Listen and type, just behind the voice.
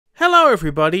Hello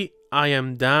everybody, I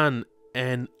am Dan,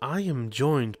 and I am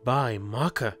joined by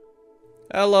Macca.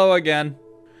 Hello again.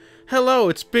 Hello,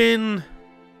 it's been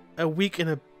a week and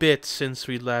a bit since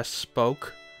we last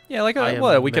spoke. Yeah, like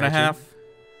a week and a half?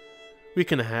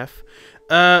 Week and a half.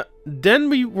 Then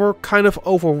we were kind of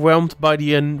overwhelmed by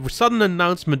the sudden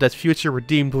announcement that Future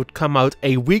Redeemed would come out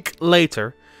a week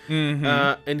later.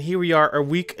 And here we are a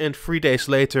week and 3 days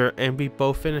later, and we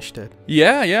both finished it.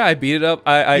 Yeah, I beat it up.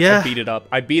 I beat it up.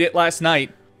 I beat it last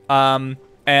night. And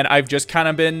I've just kind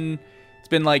of been, it's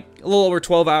been like a little over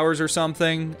 12 hours or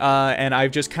something. And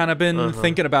I've just kind of been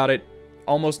thinking about it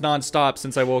almost nonstop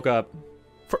since I woke up.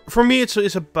 For me,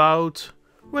 it's about,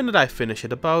 when did I finish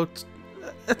it?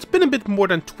 It's been a bit more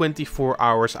than 24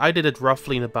 hours. I did it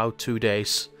roughly in about 2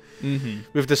 days.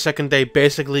 With the second day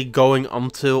basically going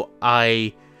until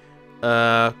I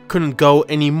couldn't go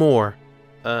anymore,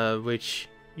 which,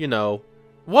 you know,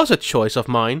 was a choice of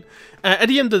mine. At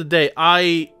the end of the day,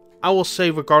 I will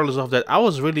say, regardless of that, I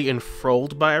was really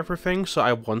enthralled by everything, so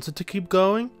I wanted to keep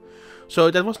going. So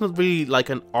that was not really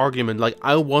like an argument. Like,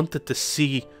 I wanted to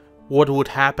see what would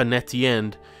happen at the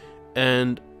end,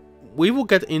 and we will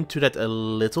get into that a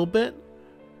little bit,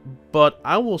 but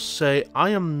I will say I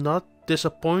am not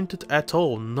disappointed at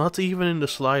all, not even in the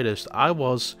slightest. I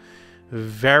was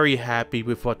very happy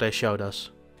with what they showed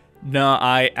us. No,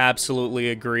 I absolutely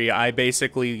agree. I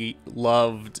basically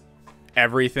loved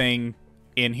everything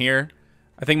in here.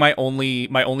 I think my only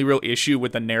real issue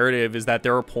with the narrative is that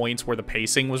there are points where the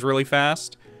pacing was really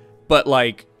fast, but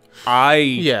like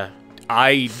I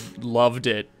loved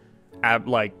it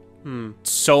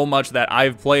so much that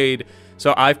I've played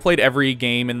every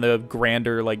game in the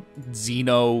grander like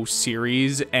Xeno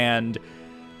series, and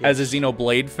as a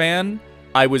Xenoblade fan,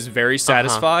 I was very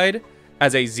satisfied.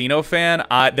 As a Xeno fan,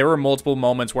 there were multiple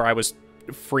moments where I was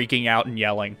freaking out and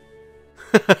yelling.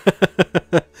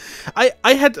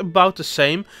 I had about the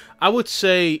same. I would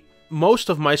say most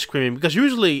of my screaming, because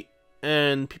usually,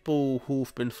 and people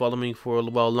who've been following me for a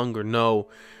while longer know,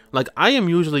 like, I am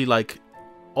usually like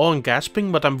on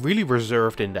gasping, but I'm really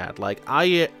reserved in that. Like,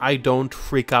 I don't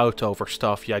freak out over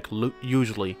stuff like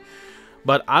usually.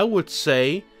 But I would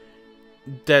say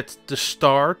that the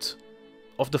start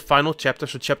of the final chapter,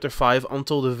 so chapter 5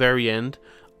 until the very end,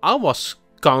 I was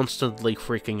constantly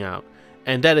freaking out.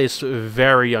 And that is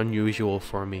very unusual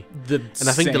for me. And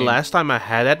I think the last time I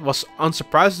had that was,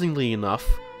 unsurprisingly enough,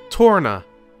 Torna.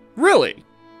 Really?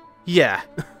 Yeah.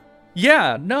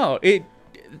 Yeah, no,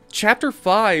 Chapter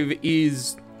 5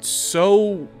 is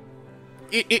so...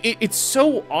 It's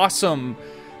so awesome,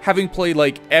 having played,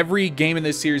 like, every game in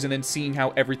this series and then seeing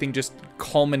how everything just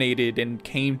culminated and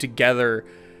came together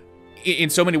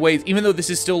in so many ways, even though this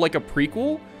is still, like, a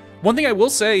prequel. One thing I will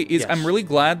say is I'm really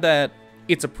glad that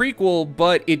it's a prequel,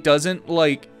 but it doesn't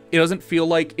feel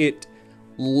like it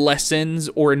lessens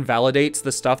or invalidates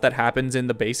the stuff that happens in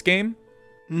the base game.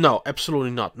 No,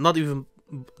 absolutely not. Not even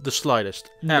the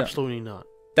slightest. No. Absolutely not.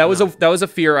 That was a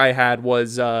fear I had,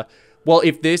 was well,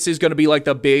 if this is going to be like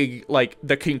the big, like,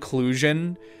 the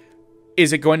conclusion,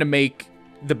 is it going to make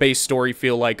the base story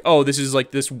feel like, oh, this is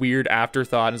like this weird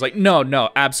afterthought? And it's like, no,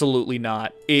 absolutely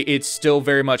not. It still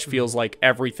very much feels like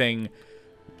everything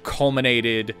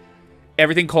culminated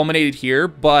here,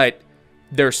 but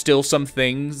there's still some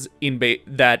things in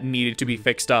that needed to be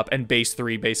fixed up, and base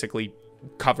 3 basically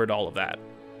covered all of that.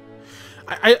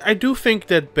 I do think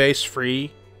that base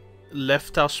 3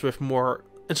 left us with more,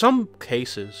 in some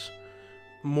cases,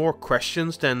 more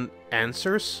questions than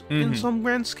answers in some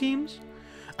grand schemes.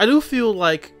 I do feel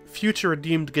like Future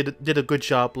Redeemed did a good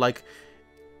job, like,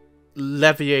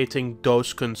 alleviating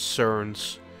those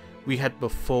concerns we had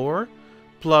before,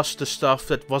 plus the stuff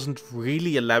that wasn't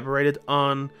really elaborated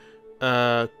on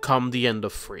come the end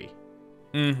of 3.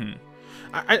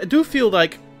 I do feel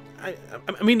like, I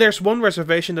mean, there's one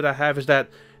reservation that I have, is that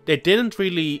they didn't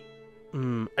really...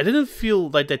 I didn't feel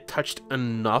like they touched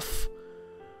enough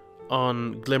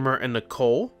on Glimmer and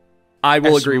Nicole. I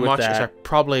will agree with that. As much as I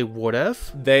probably would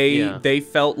have. They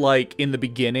felt like in the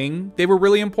beginning they were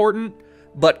really important,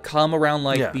 but come around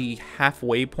like the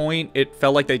halfway point, it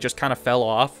felt like they just kind of fell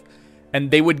off.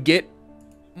 And they would get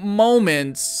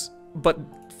moments, but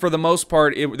for the most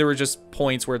part, there were just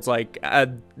points where it's like,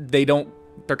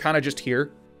 they're kind of just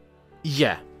here.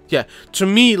 Yeah. To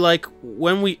me, like,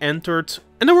 when we entered,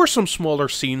 and there were some smaller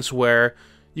scenes where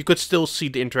you could still see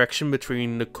the interaction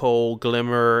between Nicole,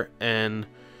 Glimmer, and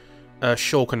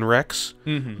Shulk and Rex,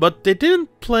 but they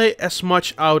didn't play as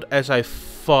much out as I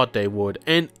thought they would.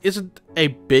 And is it a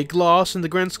big loss in the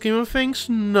grand scheme of things?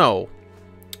 No.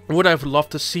 Would I have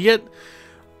loved to see it?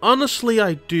 Honestly,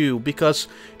 I do, because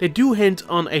they do hint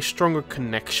on a stronger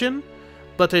connection,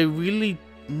 but they really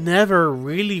never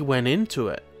really went into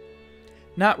it.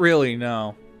 Not really,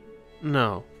 no.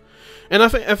 No. And I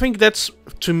think that's,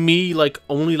 to me, like,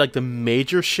 only, like, the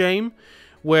major shame,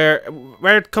 where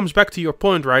it comes back to your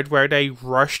point, right, where they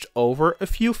rushed over a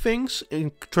few things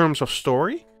in terms of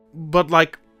story, but,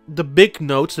 like, the big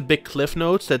notes, the big cliff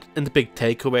notes, and the big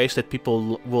takeaways that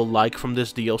people will like from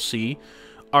this DLC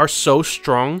are so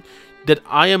strong that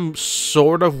I am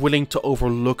sort of willing to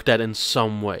overlook that in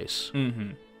some ways.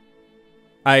 Mm-hmm.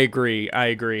 I agree.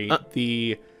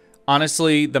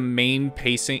 Honestly, the main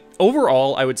pacing...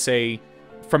 Overall, I would say,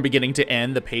 from beginning to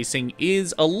end, the pacing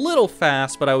is a little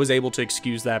fast, but I was able to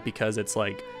excuse that because it's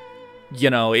like, you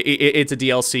know, it's a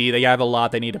DLC. They have a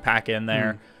lot they need to pack in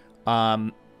there.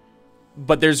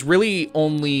 But there's really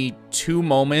only 2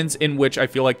 moments in which I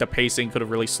feel like the pacing could have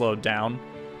really slowed down.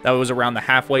 That was around the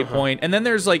halfway point. And then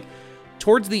there's, like,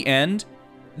 towards the end,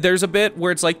 there's a bit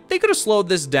where it's like, they could have slowed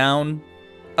this down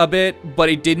a bit, but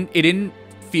it didn't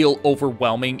feel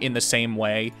overwhelming in the same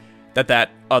way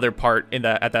that other part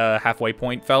at the halfway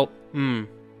point felt.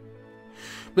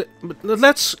 But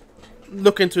let's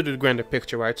look into the grander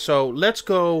picture, right? So let's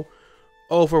go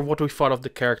over what we thought of the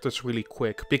characters really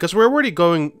quick, because we're already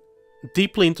going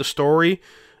deeply into story,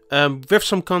 with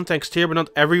some context here, but not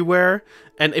everywhere.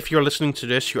 And if you're listening to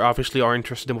this, you obviously are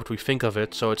interested in what we think of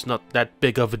it, so it's not that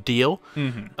big of a deal.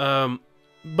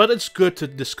 But it's good to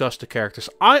discuss the characters.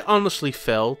 I honestly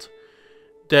felt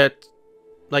that,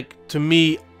 like, to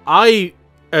me, I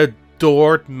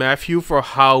adored Matthew for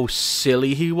how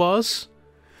silly he was.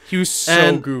 He was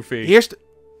so goofy.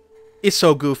 It's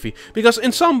so goofy. Because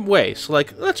in some ways,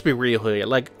 like, let's be real here,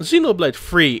 like, Xenoblade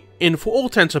 3, for all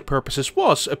intents and purposes,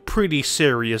 was a pretty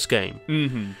serious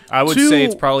game. I would say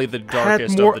it's probably the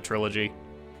darkest of the trilogy.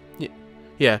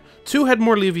 Yeah. 2 had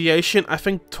more alleviation. I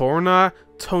think Torna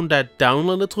toned that down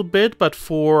a little bit, but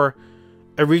for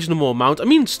a reasonable amount. I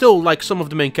mean, still, like, some of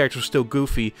the main characters are still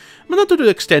goofy, but not to the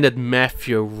extent that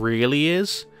Matthew really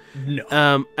is.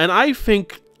 No. And I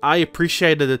think I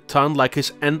appreciated a ton, like,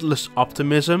 his endless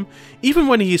optimism. Even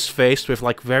when he's faced with,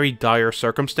 like, very dire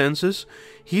circumstances,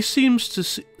 he seems to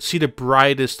see the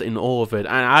brightest in all of it.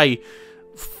 And I,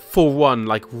 for one,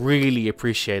 like, really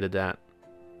appreciated that.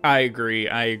 I agree.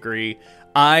 I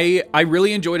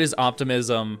really enjoyed his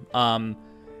optimism.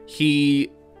 He's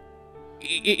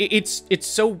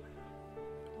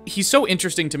so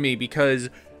interesting to me because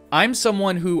I'm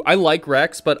someone who, I like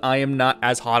Rex, but I am not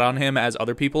as hot on him as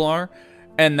other people are.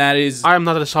 And that is... I'm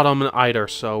not as hot on him either,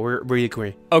 so we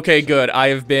agree. Okay, good.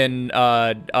 I've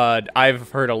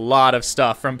heard a lot of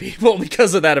stuff from people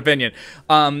because of that opinion.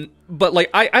 But, like,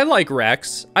 I like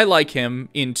Rex. I like him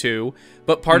in 2.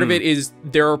 But part of it is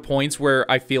there are points where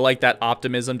I feel like that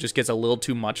optimism just gets a little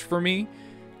too much for me.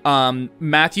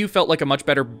 Matthew felt like a much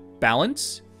better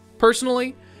balance,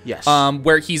 personally. Yes.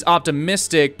 Where he's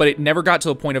optimistic, but it never got to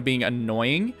the point of being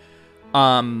annoying.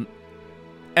 And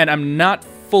I'm not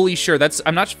fully sure.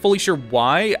 I'm not fully sure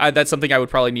why. That's something I would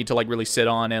probably need to, like, really sit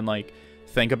on and, like,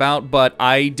 think about. But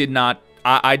I did not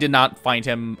find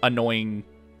him annoying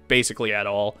basically at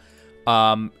all.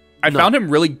 I found him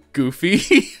really goofy.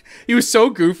 He was so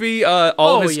goofy.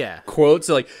 All of his quotes,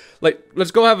 like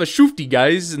let's go have a shoofty,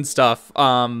 guys, and stuff.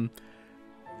 Part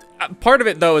of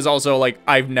it though is also, like,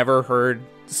 I've never heard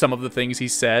some of the things he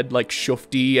said, like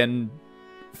shoofty and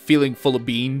feeling full of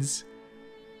beans.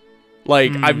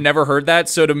 Like, I've never heard that.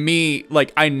 So to me,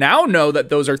 like, I now know that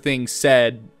those are things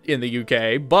said in the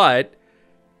UK, but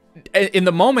in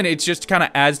the moment, it just kind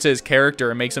of adds to his character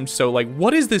and makes him so, like,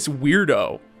 what is this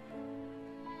weirdo?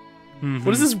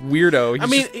 What is this weirdo? I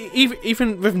mean,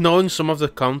 even with knowing some of the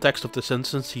context of the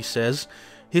sentences he says,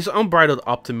 his unbridled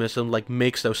optimism, like,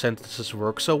 makes those sentences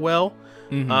work so well.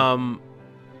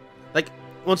 Like,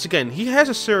 once again, he has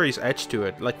a serious edge to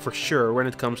it, like, for sure, when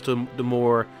it comes to the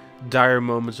more dire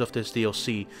moments of this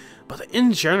DLC. But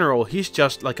in general, he's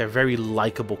just, like, a very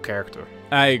likable character.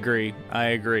 I agree.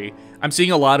 I'm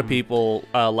seeing a lot of people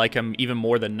like him even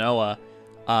more than Noah.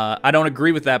 I don't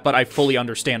agree with that, but I fully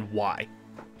understand why.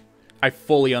 I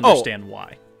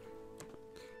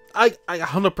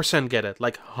 100% get it,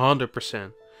 like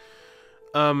 100%.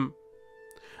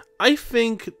 I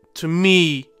think, to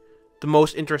me, the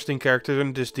most interesting character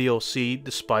in this DLC,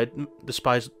 despite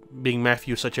being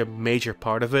Matthew such a major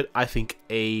part of it, I think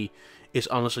A is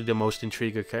honestly the most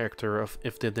intriguing character of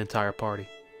the entire party.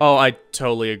 Oh, I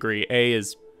totally agree. A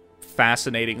is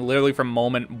fascinating. Literally from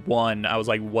moment 1, I was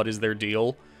like, what is their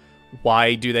deal?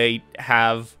 Why do they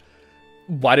have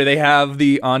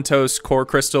the Ontos core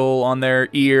crystal on their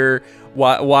ear?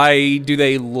 Why do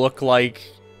they look like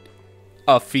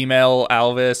a female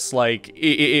Alvis? Like,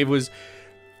 it was...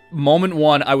 moment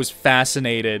one, I was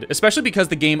fascinated, especially because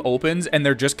the game opens and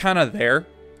they're just kind of there.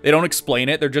 They don't explain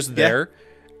it. They're just there.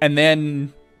 And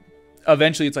then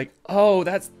eventually it's like, oh,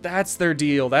 that's their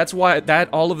deal. That's why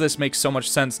all of this makes so much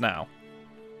sense now.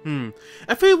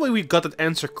 I feel like we got that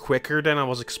answer quicker than I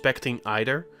was expecting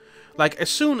either. Like, as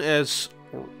soon as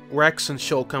Rex and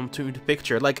Shoal come to the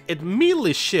picture, like, it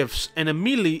immediately shifts and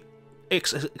immediately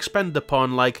expanded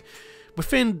upon, like,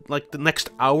 within, like, the next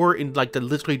hour in, like,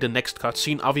 literally the next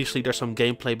cutscene. Obviously, there's some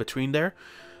gameplay between there.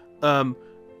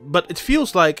 But it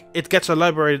feels like it gets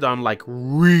elaborated on, like,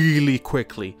 really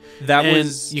quickly.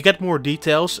 You get more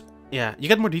details. Yeah, you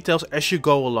get more details as you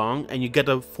go along, and you get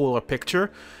a fuller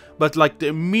picture. But, like, the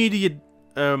immediate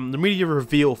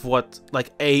reveal of what,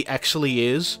 like, A actually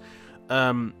is,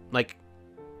 like,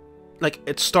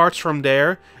 it starts from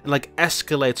there and, like,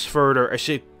 escalates further as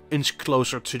you inch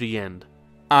closer to the end.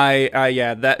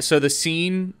 So the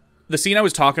scene I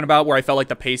was talking about where I felt like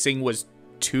the pacing was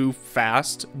too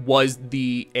fast was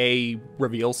the A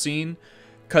reveal scene,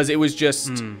 because it was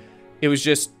just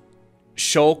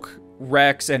Shulk,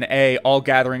 Rex, and A all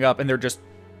gathering up, and they're just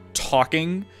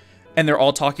talking, and they're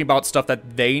all talking about stuff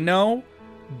that they know,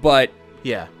 but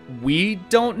we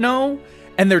don't know,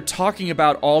 and they're talking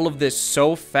about all of this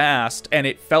so fast, and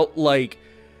it felt like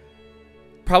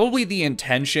probably the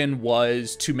intention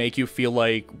was to make you feel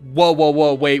like, whoa,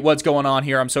 wait, what's going on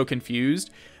here? I'm so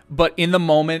confused. But in the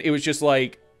moment, it was just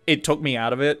like, it took me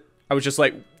out of it. I was just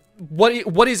like,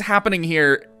 what is happening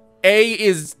here? A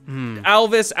is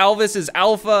Alvis is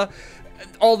Alpha.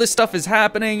 All this stuff is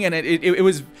happening, and it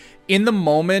was, in the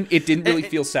moment, it didn't really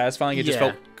feel satisfying. It just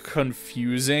felt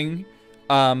confusing.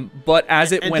 But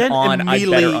as it went on, I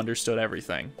better understood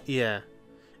everything. Yeah.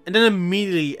 And then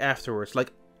immediately afterwards,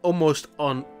 like, almost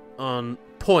on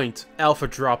point, Alpha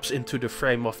drops into the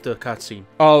frame of the cutscene.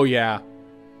 Oh, yeah.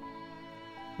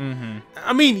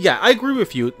 I mean, yeah, I agree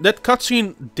with you. That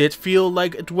cutscene did feel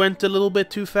like it went a little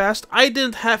bit too fast. I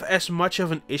didn't have as much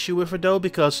of an issue with it, though,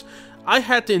 because I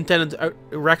had the intended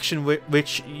direction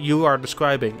which you are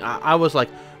describing. I was like,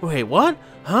 wait, what?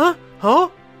 Huh?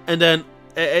 And then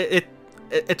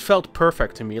it felt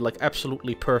perfect to me, like,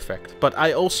 absolutely perfect. But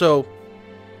I also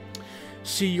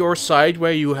see your side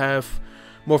where you have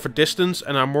more of a distance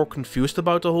and are more confused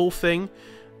about the whole thing,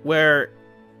 where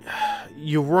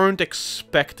you weren't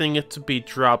expecting it to be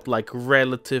dropped, like,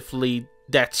 relatively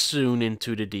that soon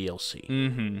into the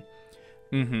DLC.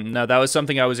 No, that was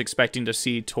something I was expecting to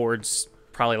see towards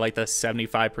probably, like, the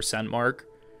 75% mark.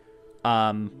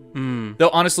 Though,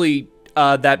 honestly,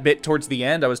 that bit towards the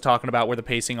end I was talking about where the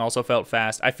pacing also felt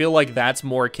fast, I feel like that's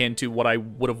more akin to what I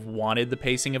would have wanted the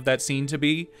pacing of that scene to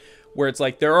be, where it's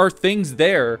like, there are things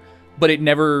there, but it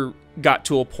never got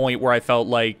to a point where I felt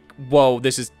like, whoa,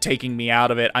 this is taking me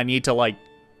out of it. I need to, like,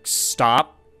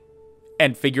 stop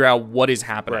and figure out what is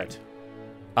happening.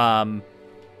 Right.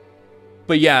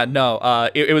 But yeah, no,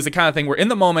 it was the kind of thing where in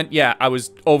the moment, yeah, I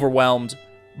was overwhelmed,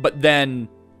 but then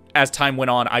as time went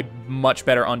on, I much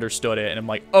better understood it, and I'm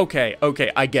like, okay,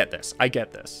 I get this.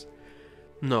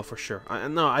 No, for sure.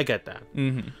 I get that.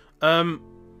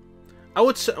 I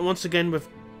would say, once again, with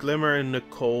Glimmer and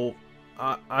Nicole,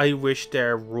 I wish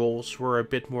their roles were a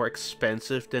bit more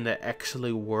expensive than they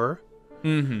actually were.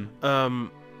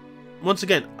 Once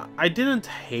again, I didn't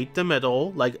hate them at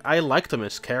all. Like, I liked them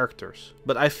as characters,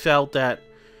 but I felt that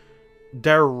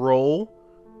their role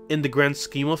in the grand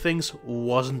scheme of things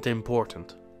wasn't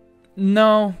important.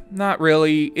 No, not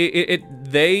really.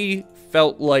 They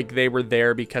felt like they were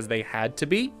there because they had to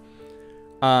be.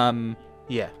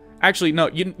 Yeah. Actually, no.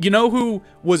 You know who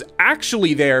was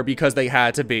actually there because they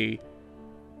had to be?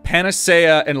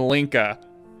 Panacea and Linka.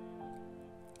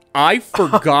 I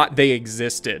forgot they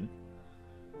existed.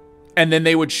 And then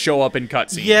they would show up in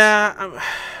cutscenes. Yeah.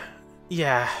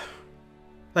 Yeah.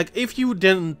 Like, if you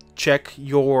didn't check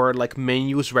your, like,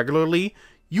 menus regularly,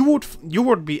 you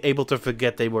would be able to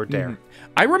forget they were there.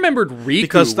 I remembered Riku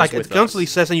because, like, was it constantly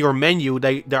says in your menu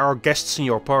there are guests in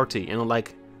your party, and I'm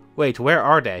like, wait, where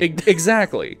are they?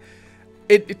 Exactly.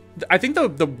 I think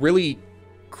the really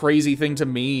crazy thing to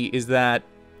me is that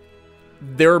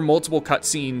there are multiple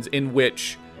cutscenes in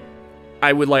which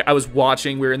I was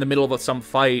watching, we were in the middle of some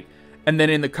fight, and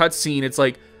then in the cutscene it's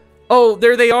like, oh,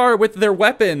 there they are with their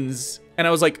weapons, and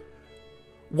I was like,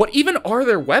 what even are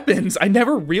their weapons? I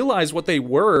never realized what they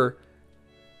were.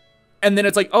 And then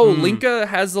it's like, oh, Linka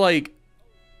has, like,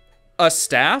 a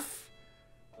staff,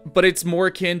 but it's more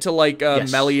akin to, like, a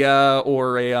Melia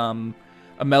or a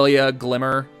Melia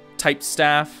Glimmer type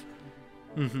staff.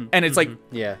 And it's like,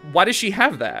 yeah, why does she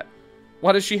have that?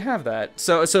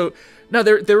 So no,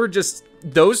 there were just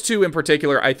those two in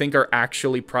particular, I think, are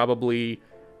actually probably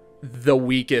the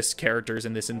weakest characters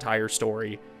in this entire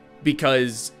story,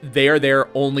 because they are there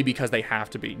only because they have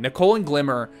to be. Nicole and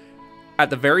Glimmer, at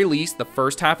the very least, the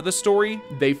first half of the story,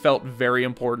 they felt very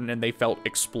important and they felt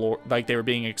like they were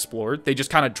being explored. They just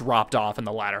kind of dropped off in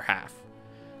the latter half.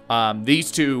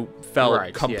 These two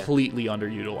felt completely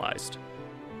underutilized.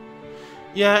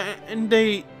 Yeah, and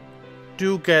they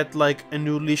do get like a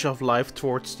new leash of life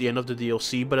towards the end of the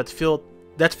DLC, but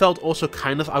that felt also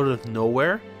kind of out of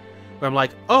nowhere. Where I'm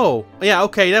like, oh, yeah,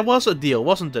 okay, that was a deal,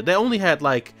 wasn't it? They only had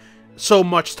like so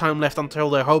much time left until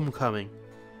their homecoming.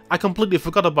 I completely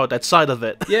forgot about that side of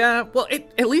it. Yeah, well,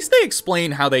 at least they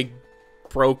explain how they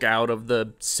broke out of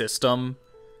the system.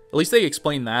 At least they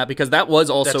explained that, because that was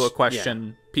also a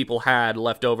question people had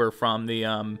left over from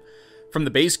the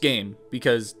base game.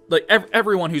 Because like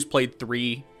everyone who's played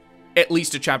 3, at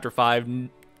least to Chapter 5,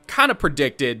 kind of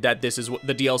predicted that this is what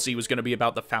the DLC was going to be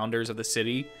about, the founders of the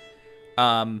city.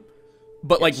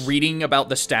 But like reading about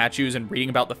the statues and reading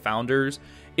about the founders,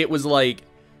 it was like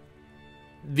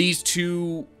these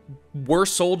two were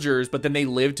soldiers, but then they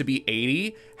lived to be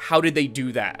 80. How did they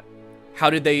do that? How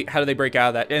did they break out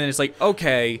of that? And it's like,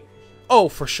 okay. Oh,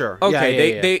 for sure.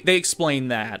 Okay, they explain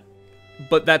that.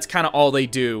 But that's kind of all they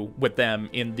do with them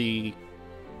in the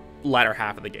latter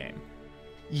half of the game.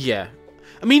 Yeah.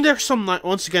 I mean, there's some,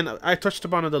 once again, I touched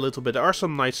upon it a little bit. There are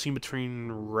some nice scenes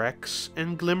between Rex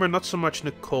and Glimmer, not so much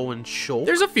Nicole and Shulk.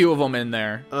 There's a few of them in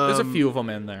there.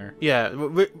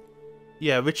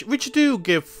 Yeah, which do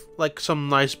give like some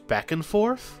nice back and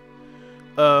forth.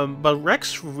 But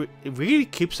Rex really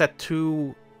keeps that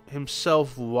to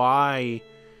himself why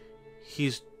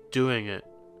he's doing it.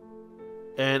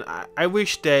 And I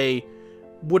wish they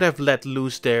would have let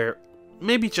loose there,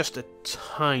 maybe just a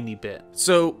tiny bit.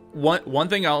 So one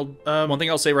thing I'll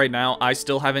say right now, I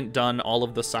still haven't done all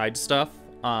of the side stuff.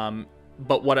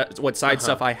 But what side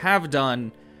stuff I have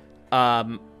done,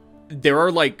 there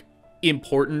are like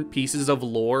important pieces of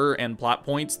lore and plot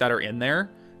points that are in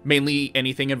there. Mainly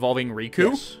anything involving Riku.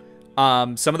 Yes.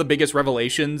 Some of the biggest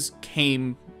revelations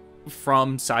came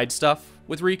from side stuff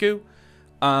with Riku.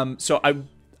 So I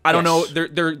don't know.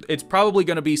 It's probably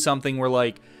going to be something where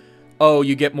like, oh,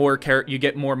 you get more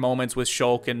moments with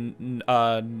Shulk and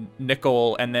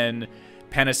Nicole, and then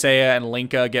Panacea and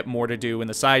Linka get more to do in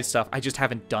the side stuff. I just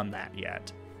haven't done that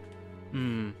yet.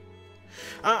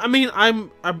 I mean,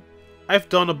 I've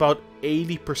done about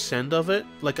 80% of it.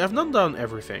 Like, I've not done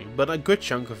everything, but a good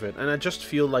chunk of it. And I just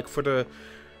feel like for the,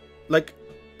 like,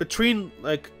 between,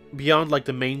 like, beyond, like,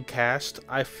 the main cast,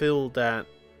 I feel that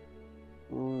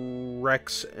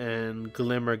Rex and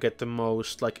Glimmer get the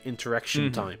most, like,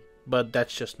 interaction time. But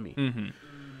that's just me.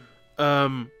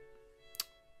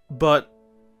 But,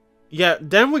 yeah,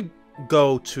 then we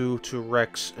go to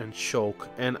Rex and Shulk,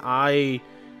 and I,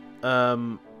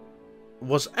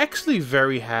 was actually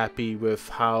very happy with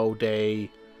how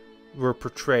they were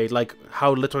portrayed, like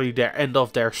how literally their end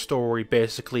of their story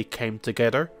basically came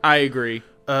together. I agree.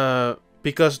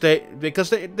 Because they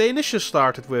initially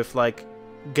started with like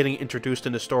getting introduced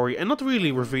in the story and not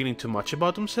really revealing too much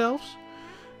about themselves.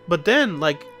 But then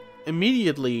like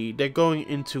immediately they're going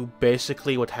into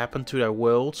basically what happened to their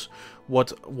worlds,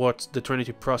 what the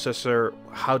Trinity processor,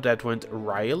 how that went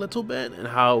awry a little bit, and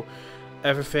how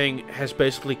everything has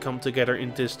basically come together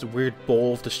in this weird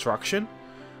ball of destruction.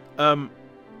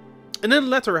 And then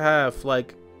latter half,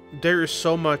 like, there is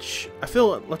so much, I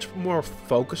feel much more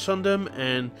focus on them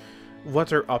and what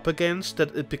they're up against,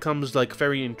 that it becomes, like,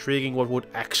 very intriguing what would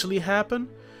actually happen.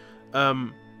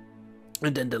 And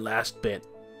then the last bit,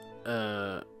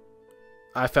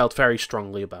 I felt very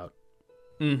strongly about.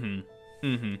 No,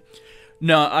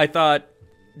 I thought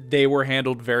they were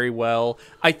handled very well.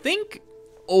 I think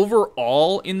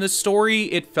overall in the story,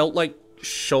 it felt like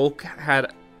Shulk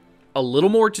had a little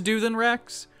more to do than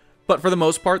Rex, but for the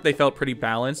most part, they felt pretty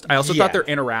balanced. I also thought their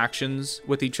interactions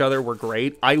with each other were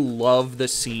great. I love the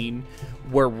scene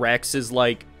where Rex is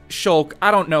like, Shulk,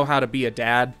 I don't know how to be a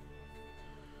dad.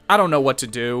 I don't know what to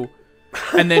do.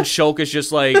 And then Shulk is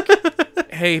just like,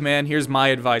 hey man, here's my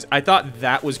advice. I thought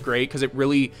that was great because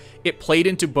it played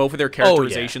into both of their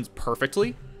characterizations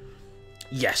perfectly.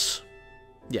 Yes,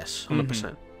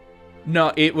 100%.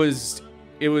 No, it was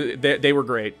they were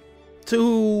great.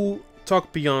 To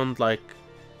talk beyond like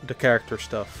the character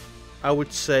stuff, I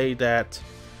would say that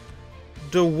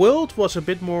the world was a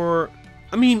bit more,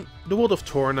 I mean, the world of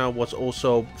Torna was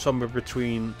also somewhere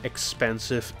between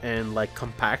expansive and like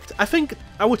compact. I think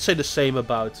I would say the same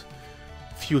about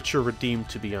Future Redeemed,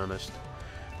 to be honest.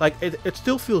 Like it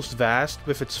still feels vast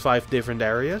with its 5 different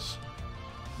areas,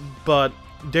 but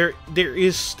there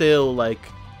is still like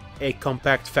a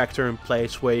compact factor in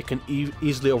place where you can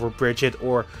easily overbridge it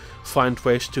or find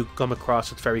ways to come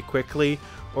across it very quickly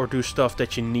or do stuff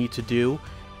that you need to do,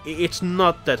 it's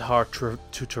not that hard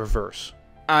to traverse.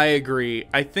 I agree.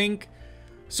 I think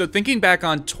so. Thinking back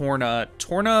on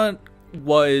Torna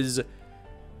was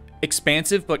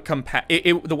expansive but compact.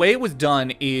 The way it was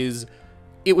done is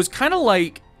it was kind of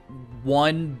like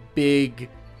one big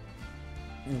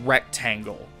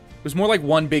rectangle. It was more like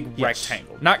one big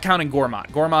rectangle, not counting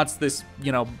Gormott. Gormott's this,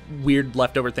 weird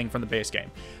leftover thing from the base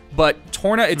game. But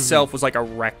Torna itself was like a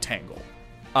rectangle.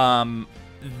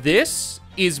 This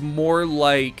is more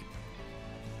like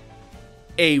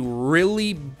a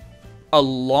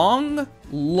long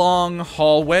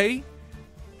hallway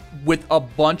with a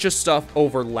bunch of stuff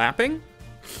overlapping,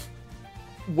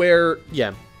 where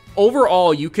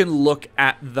overall you can look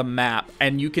at the map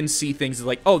and you can see things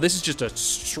like, oh, this is just a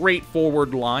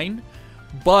straightforward line,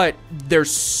 but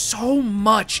there's so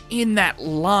much in that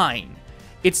line.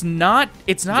 It's not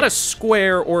a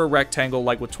square or a rectangle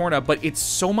like with Torna, but it's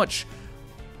so much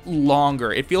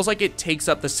longer. It feels like it takes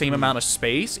up the same amount of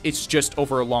space. It's just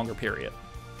over a longer period.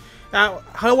 Now,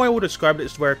 how I would describe it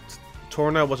is where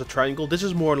Torna was a triangle. This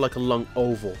is more like a long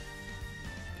oval.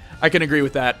 I can agree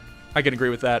with that.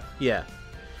 Yeah.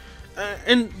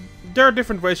 And there are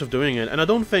different ways of doing it, and I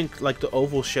don't think like the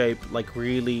oval shape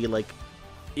really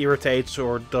irritates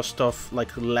or does stuff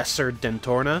lesser than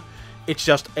Torna. It's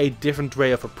just a different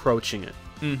way of approaching it.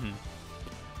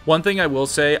 One thing I will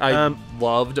say I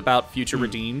loved about Future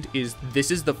Redeemed is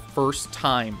this is the first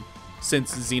time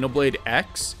since Xenoblade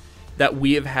X that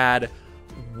we have had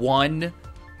one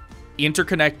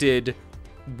interconnected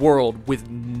world with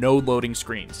no loading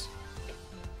screens.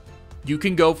 You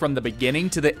can go from the beginning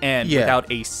to the end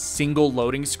without a single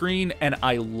loading screen, and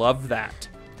I love that.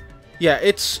 Yeah,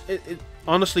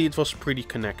 honestly, it was pretty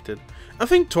connected. I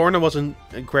think Torna was in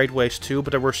great ways too,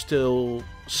 but there were still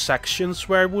sections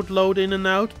where it would load in and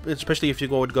out, especially if you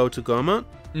would go to Gormott.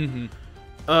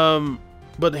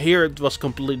 But here it was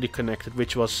completely connected,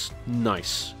 which was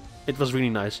nice. It was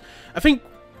really nice. I think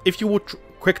if you would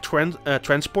quick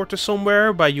transport to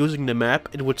somewhere by using the map,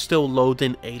 it would still load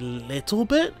in a little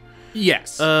bit.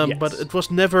 Yes. But it was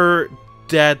never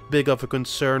that big of a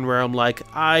concern where I'm like,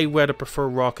 I rather prefer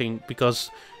rocking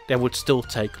because that would still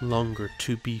take longer,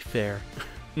 to be fair.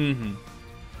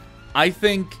 I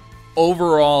think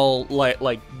overall,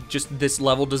 just this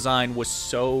level design was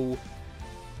so...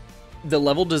 The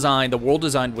world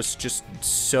design was just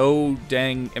so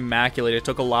dang immaculate. It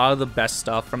took a lot of the best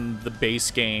stuff from the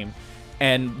base game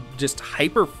and just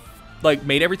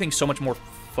made everything so much more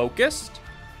focused.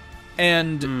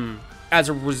 And as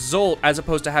a result, as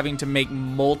opposed to having to make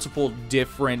multiple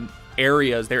different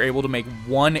areas, they're able to make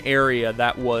one area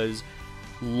that was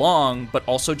long, but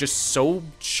also just so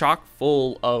chock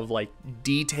full of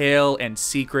detail and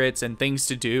secrets and things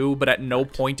to do. But at no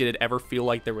point did it ever feel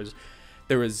like there was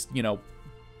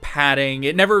padding.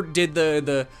 It never did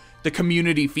the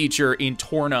community feature in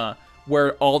Torna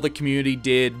where all the community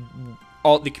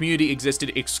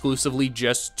existed exclusively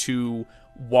just to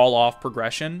wall off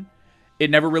progression. It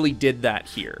never really did that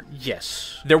here.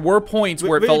 Yes. There were points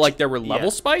where it felt like there were level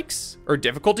spikes, or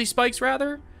difficulty spikes,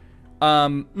 rather.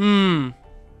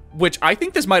 Which I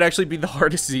think this might actually be the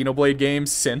hardest Xenoblade game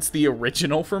since the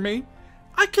original for me.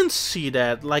 I can see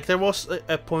that. There was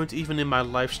a point even in my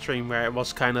live stream where I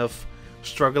was kind of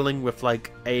struggling with a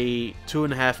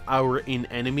 2.5 hour in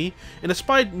enemy. And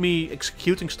despite me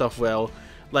executing stuff well,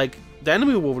 the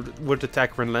enemy would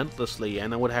attack relentlessly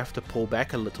and I would have to pull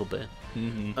back a little bit.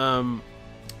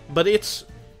 But it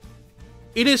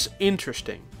is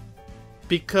interesting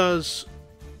because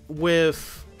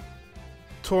with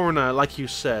Torna, like you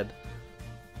said,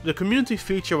 the community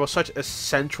feature was such a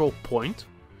central point,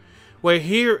 where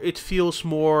here it feels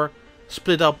more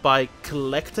split up by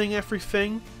collecting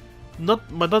everything,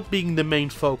 but not being the main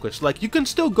focus. You can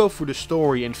still go through the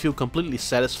story and feel completely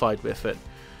satisfied with it,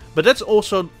 but that's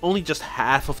also only just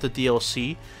half of the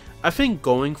DLC. I think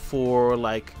going for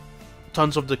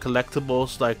tons of the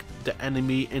collectibles, the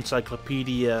enemy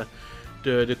encyclopedia,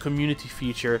 the community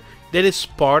feature, that is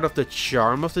part of the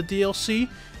charm of the DLC,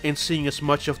 and seeing as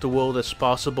much of the world as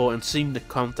possible and seeing the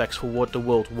context for what the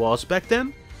world was back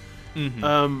then.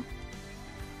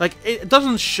 It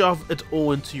doesn't shove it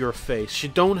all into your face. You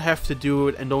don't have to do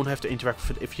it and don't have to interact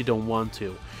with it if you don't want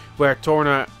to. Where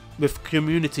Torna, with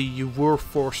community, you were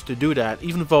forced to do that.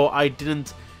 Even though I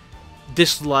didn't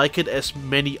dislike it as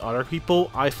many other people,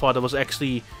 I thought it was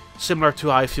actually similar to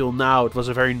how I feel now. It was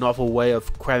a very novel way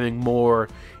of cramming more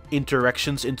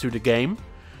interactions into the game.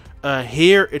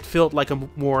 Here, it felt like a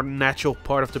more natural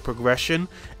part of the progression,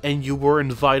 and you were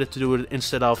invited to do it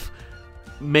instead of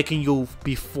making you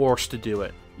be forced to do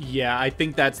it. Yeah, I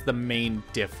think that's the main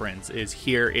difference, is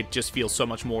here it just feels so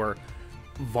much more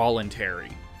voluntary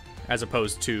as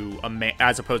opposed to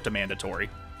mandatory.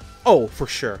 Oh, for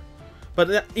sure.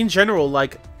 But in general,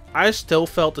 like, I still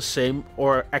felt the same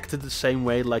or acted the same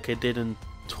way like I did in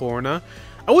Torna.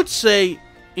 I would say,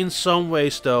 in some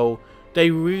ways, though, they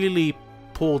really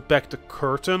pulled back the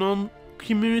curtain on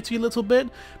community a little bit,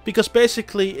 because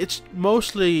basically it's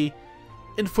mostly,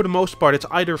 and for the most part, it's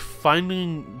either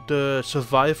finding the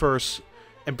survivors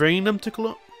and bringing them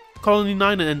to Colony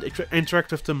 9 and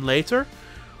interact with them later,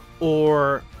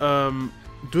 or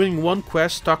doing one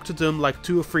quest, talk to them like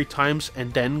 2 or 3 times,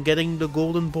 and then getting the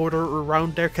golden border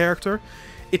around their character.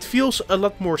 It feels a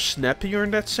lot more snappier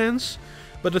in that sense,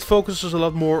 but it focuses a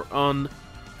lot more on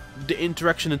the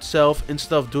interaction itself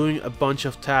instead of doing a bunch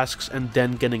of tasks and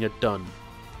then getting it done.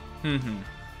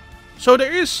 So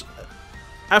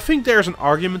I think there's an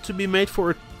argument to be made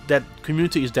for it that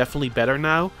community is definitely better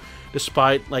now,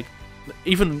 despite, like,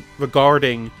 even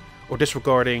regarding or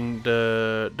disregarding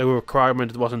the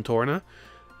requirement it was in Torna.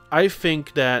 I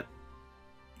think that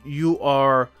you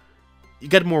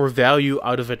get more value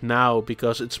out of it now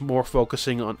because it's more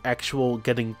focusing on actual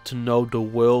getting to know the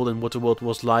world and what the world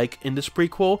was like in this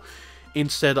prequel,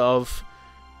 instead of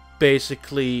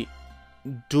basically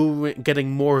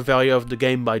getting more value out of the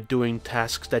game by doing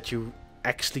tasks that you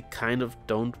actually kind of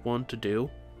don't want to do.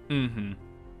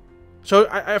 So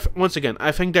once again,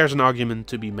 I think there's an argument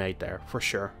to be made there for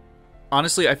sure.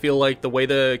 Honestly, I feel like the way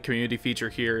the community feature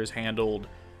here is handled,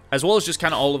 as well as just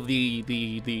kind of all of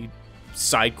the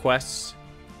side quests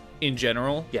in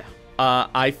general. Yeah.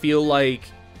 I feel like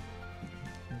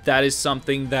that is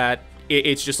something that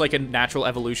it's just like a natural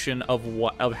evolution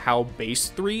of how Base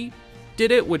 3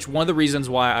 did it, which one of the reasons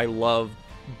why I love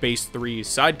Base 3's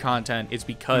side content is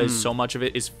because so much of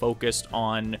it is focused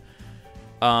on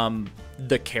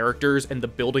the characters and the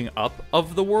building up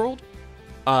of the world.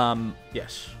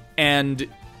 Yes. And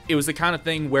it was the kind of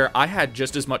thing where I had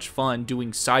just as much fun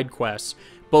doing side quests,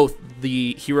 both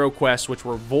the hero quests, which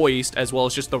were voiced, as well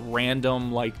as just the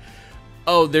random, like,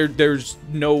 oh, there's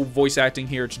no voice acting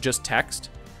here, it's just text.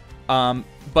 But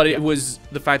it was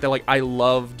the fact that, like, I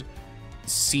loved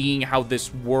seeing how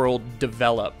this world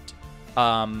developed.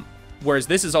 Whereas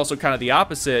this is also kind of the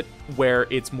opposite, where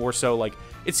it's more so, like,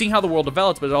 it's seeing how the world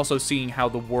develops, but also seeing how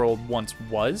the world once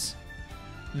was.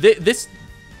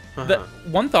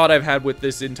 One thought I've had with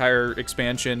this entire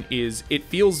expansion is it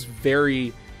feels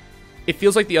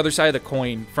like the other side of the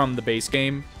coin from the base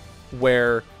game,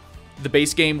 where the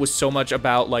base game was so much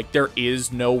about, like, there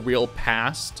is no real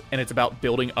past, and it's about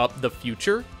building up the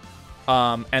future,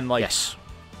 and, like, yes,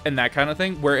 and that kind of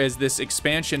thing. Whereas this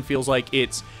expansion feels like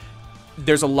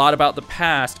there's a lot about the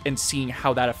past and seeing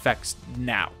how that affects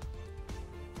now.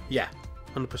 Yeah,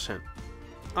 100%.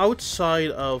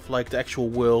 Outside of, like, the actual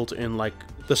world and, like,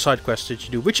 the side quests that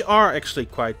you do, which are actually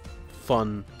quite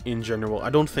fun in general, I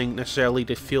don't think necessarily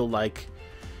they feel like...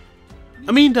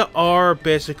 I mean, there are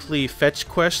basically fetch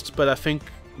quests, but I think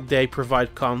they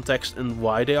provide context and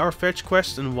why they are fetch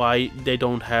quests and why they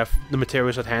don't have the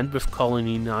materials at hand with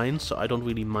Colony 9, so I don't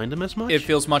really mind them as much. It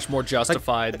feels much more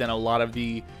justified than a lot of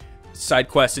the side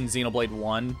quests in Xenoblade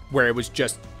 1, where it was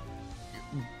just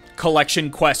Collection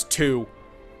Quest 2,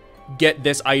 get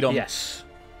this item. Yes.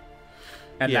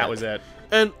 And that was it.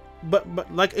 And but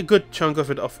like a good chunk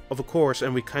of it, of course,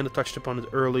 and we kind of touched upon it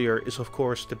earlier, is of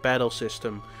course the battle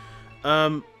system.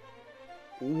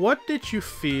 What did you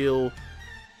feel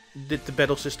did the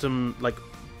battle system, like,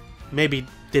 maybe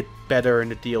did better in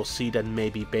the DLC than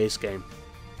maybe base game?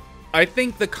 I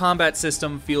think the combat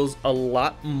system feels a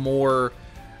lot more,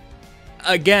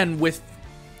 again, with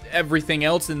everything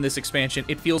else in this expansion,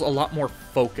 it feels a lot more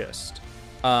focused.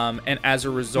 And as a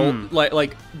result,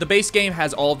 like the base game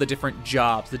has all the different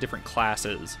jobs, the different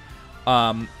classes.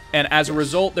 And as a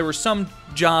result, there were some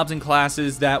jobs and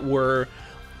classes that were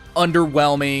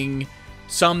underwhelming,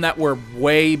 some that were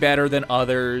way better than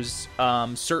others,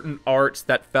 certain arts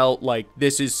that felt like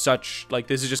this is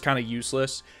just kind of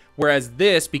useless. Whereas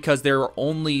this, because there are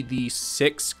only the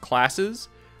 6 classes,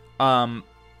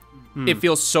 it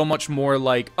feels so much more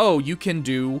like, oh, you can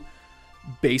do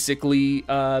basically,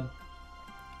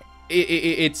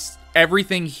 it's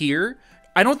everything here.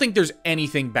 I don't think there's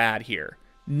anything bad here.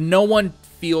 No one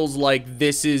feels like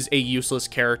this is a useless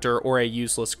character or a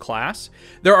useless class.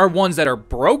 There are ones that are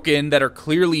broken, that are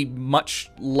clearly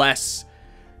much less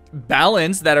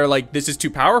balanced, that are like, this is too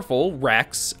powerful,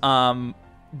 Rex.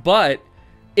 But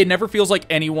it never feels like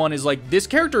anyone is like, this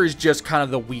character is just kind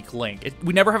of the weak link.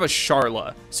 We never have a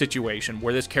Charla situation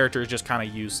where this character is just kind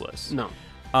of useless. No.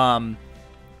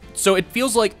 So it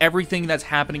feels like everything that's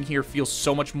happening here feels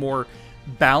so much more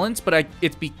balanced, but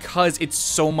it's because it's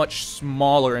so much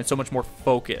smaller and so much more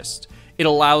focused. It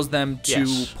allows them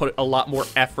to put a lot more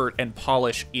effort and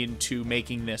polish into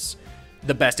making this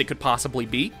the best it could possibly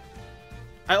be.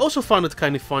 I also found it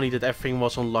kind of funny that everything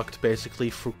was unlocked basically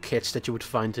through kits that you would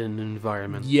find in an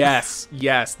environment. Yes.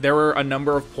 There were a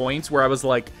number of points where I was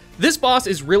like, this boss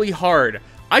is really hard.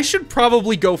 I should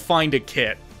probably go find a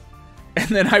kit. And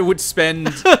then I would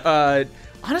spend,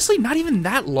 honestly, not even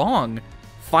that long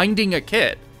finding a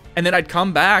kit. And then I'd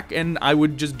come back and I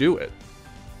would just do it.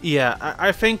 Yeah,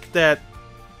 I think that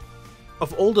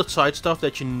of all the side stuff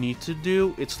that you need to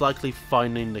do, it's likely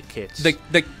finding the kits.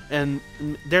 And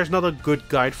there's not a good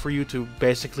guide for you to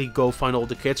basically go find all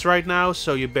the kits right now,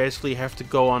 so you basically have to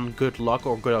go on good luck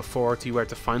or good authority where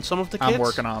to find some of the kits. I'm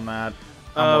working on that.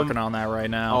 I'm working on that right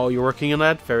now. Oh, you're working on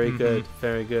that? Very good,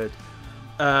 very good.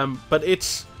 But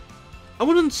it's... I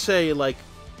wouldn't say, like...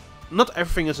 Not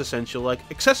everything is essential. Like,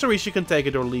 accessories you can take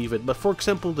it or leave it, but for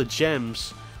example the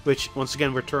gems, which once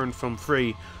again return from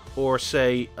free, or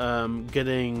say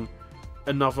getting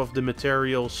enough of the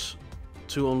materials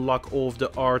to unlock all of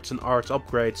the arts and arts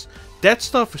upgrades. That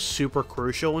stuff is super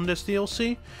crucial in this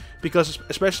DLC, because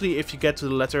especially if you get to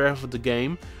the latter half of the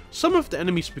game, some of the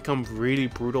enemies become really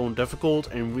brutal and difficult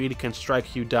and really can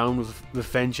strike you down with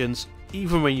vengeance,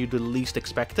 even when you the least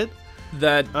expect it.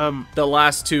 That the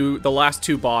last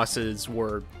two bosses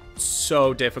were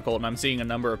so difficult, and I'm seeing a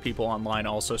number of people online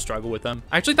also struggle with them.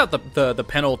 I actually thought the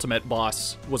penultimate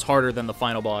boss was harder than the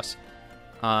final boss.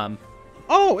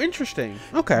 Oh, interesting.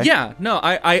 Okay. Yeah, no,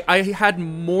 I had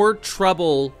more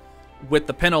trouble with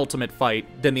the penultimate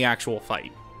fight than the actual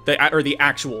fight, the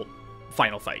actual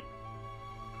final fight.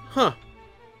 Huh.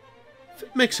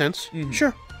 Makes sense.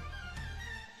 Sure.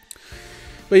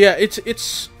 But yeah,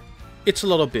 it's a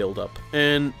lot of build-up,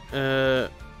 and the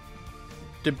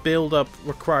build-up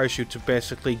requires you to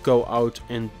basically go out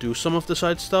and do some of the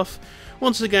side stuff.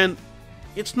 Once again,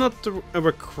 it's not a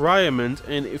requirement,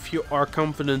 and if you are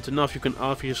confident enough, you can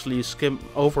obviously skim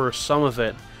over some of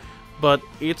it, but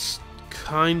it's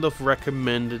kind of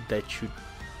recommended that you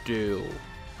do.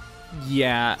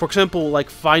 Yeah. For example, like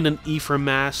find an ether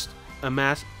mast,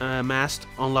 unlock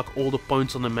all the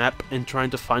points on the map, and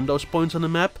trying to find those points on the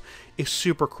map is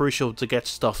super crucial to get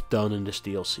stuff done in this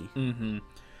DLC.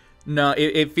 No,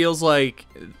 it feels like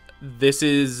this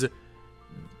is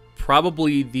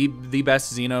probably the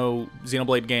best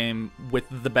Xenoblade game with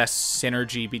the best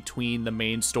synergy between the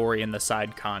main story and the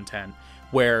side content,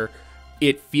 where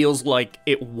it feels like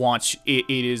it wants you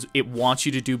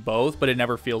to do both, but it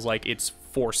never feels like it's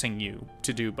forcing you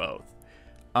to do both.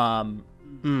 And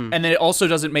then it also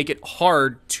doesn't make it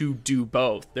hard to do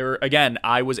both. Again,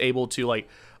 I was able to like,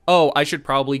 oh, I should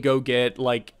probably go get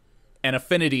like an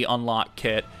affinity unlock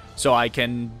kit so I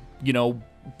can,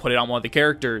 put it on one of the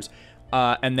characters.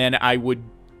 And then I would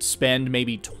spend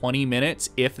maybe 20 minutes,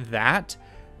 if that,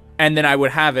 and then I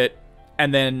would have it,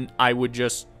 and then I would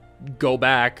just go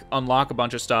back, unlock a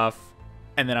bunch of stuff,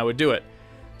 and then I would do it.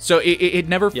 So it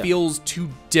never feels too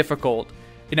difficult.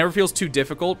 It never feels too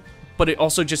difficult, but it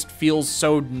also just feels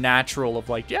so natural of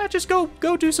like, yeah, just go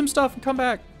do some stuff and come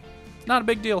back. Not a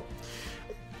big deal.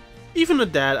 Even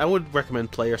at that, I would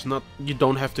recommend players you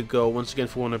don't have to go once again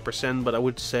for 100%, but I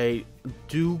would say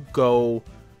do go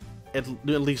at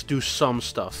least do some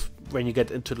stuff when you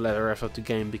get into the latter half of the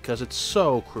game, because it's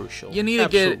so crucial. You need to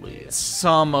get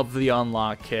some of the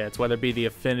unlock kits, whether it be the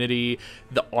affinity,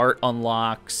 the art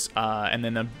unlocks, and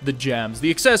then the gems. The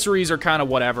accessories are kind of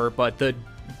whatever, but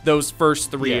those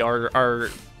first three are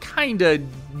kind of,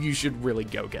 you should really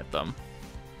go get them.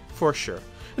 For sure.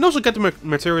 And also get the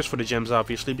materials for the gems,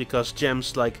 obviously, because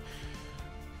gems, like,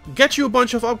 get you a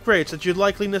bunch of upgrades that you'd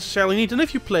likely necessarily need. And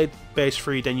if you played base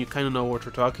free, then you kind of know what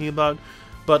we're talking about.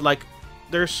 But, like,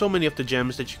 there's so many of the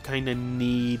gems that you kind of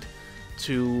need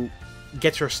to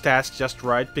get your stats just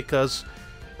right, because,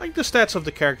 like, the stats of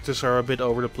the characters are a bit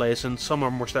over the place, and some are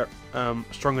more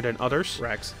stronger than others.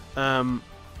 Rex. I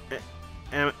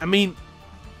mean,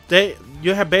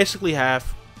 you basically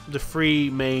have the three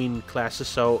main classes,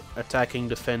 so attacking,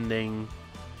 defending,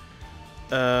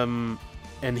 and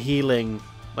healing,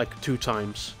 like 2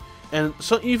 times. And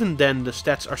so even then, the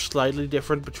stats are slightly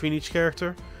different between each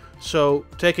character. So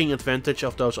taking advantage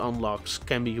of those unlocks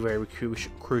can be very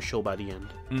crucial by the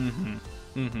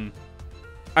end.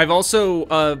 I've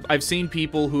also I've seen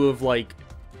people who have like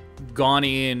gone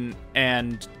in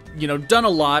and done a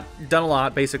lot,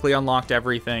 basically unlocked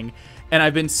everything, and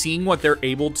I've been seeing what they're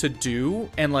able to do,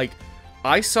 and like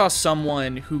I saw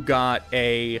someone who got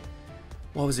a,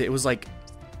 what was it? It was like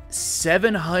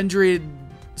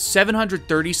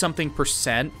 730 something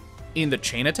percent in the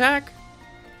chain attack,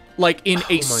 like in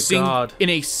a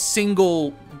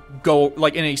single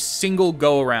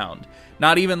go around,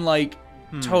 not even like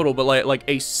total, but like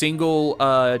a single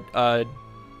I'm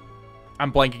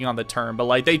blanking on the term, but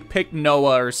like they picked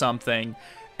Noah or something,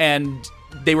 and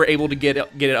they were able to get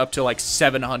it up to like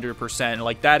 700%.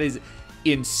 Like that is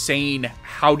insane.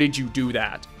 How did you do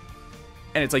that?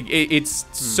 And it's like it's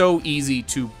so easy.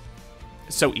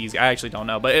 I actually don't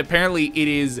know, but apparently it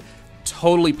is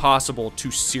totally possible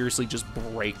to seriously just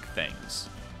break things.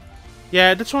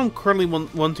 Yeah, that's what I'm currently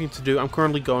wanting to do. I'm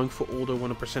currently going for all the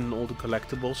 100% and all the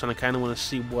collectibles, and I kind of want to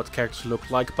see what characters look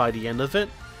like by the end of it.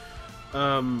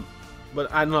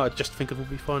 But I don't know, I just think it would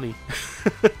be funny.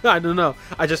 I don't know.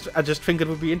 I just think it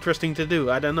would be interesting to do.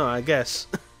 I don't know, I guess.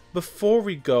 Before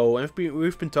we go,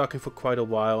 we've been talking for quite a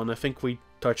while, and I think we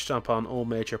touched upon all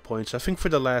major points. I think for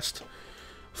the last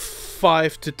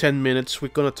 5 to 10 minutes we're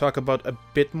going to talk about a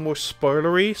bit more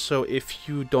spoilery, so if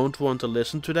you don't want to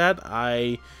listen to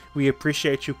that, we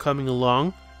appreciate you coming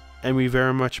along, and we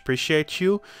very much appreciate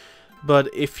you. But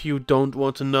if you don't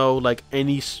want to know like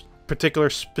any particular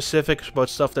specifics about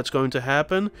stuff that's going to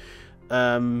happen,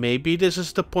 maybe this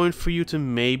is the point for you to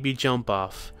maybe jump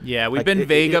off. Yeah, we've been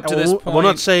vague up to this point. I will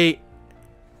not say...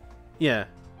 Yeah.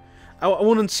 I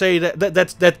wouldn't say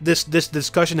that this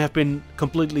discussion have been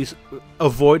completely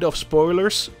avoid of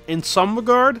spoilers in some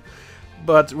regard,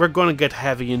 but we're gonna get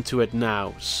heavy into it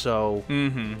now, so,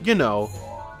 you know,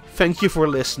 thank you for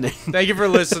listening. Thank you for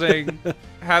listening.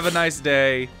 Have a nice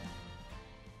day.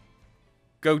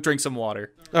 Go drink some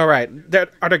water. All right,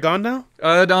 are they gone now?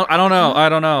 I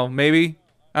don't know. Maybe.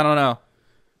 I don't know.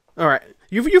 All right,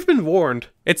 you've been warned.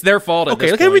 It's their fault. At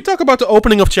this Okay, can we talk about the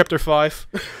opening of Chapter 5?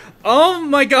 Oh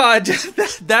my god,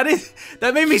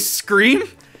 that made me scream,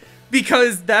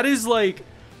 because that is like,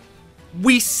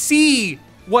 we see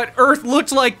what Earth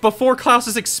looked like before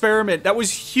Klaus's experiment. That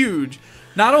was huge.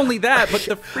 Not only that, but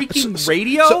the freaking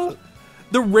radio,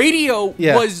 the radio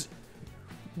was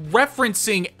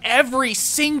referencing every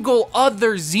single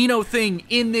other Xeno thing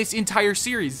in this entire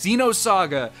series.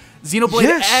 Xenosaga,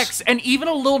 Xenoblade X, and even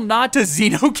a little nod to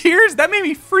Xenogears. That made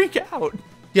me freak out.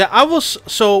 Yeah,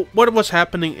 so what was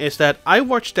happening is that I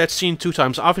watched that scene 2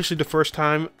 times. Obviously, the first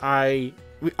time I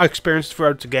experienced it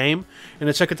throughout the game, and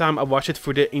the second time I watched it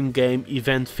for the in-game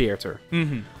event theater.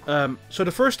 So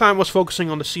the first time I was focusing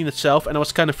on the scene itself, and I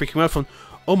was kind of freaking out from,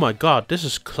 oh my god, this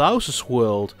is Klaus's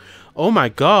world. Oh my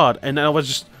god. And then I was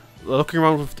just looking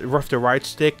around with the right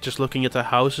stick, just looking at the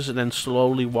houses, and then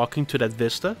slowly walking to that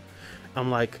vista.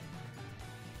 I'm like,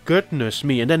 goodness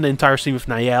me. And then the entire scene with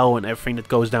Niall and everything that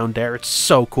goes down there, it's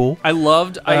so cool. I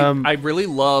really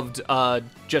loved,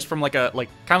 just from like kind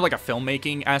of like a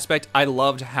filmmaking aspect, I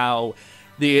loved how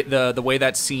the way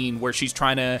that scene where she's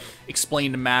trying to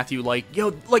explain to Matthew, like,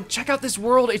 yo, like, check out this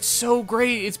world, it's so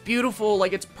great, it's beautiful,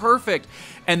 like, it's perfect.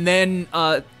 And then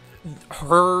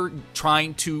her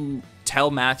trying to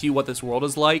tell Matthew what this world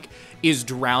is like is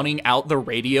drowning out the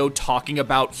radio talking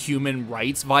about human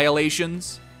rights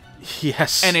violations.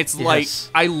 Yes. And it's like,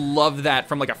 I love that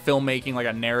from like a filmmaking, like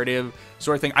a narrative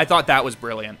sort of thing. I thought that was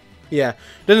brilliant. Yeah.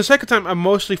 Then the second time I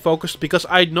mostly focused, because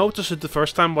I noticed it the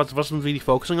first time but wasn't really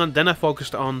focusing on, then I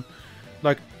focused on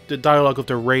like the dialogue of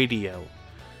the radio.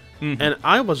 And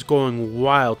I was going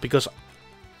wild because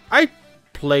I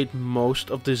played most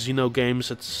of the Xeno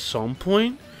games at some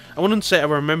point. I wouldn't say I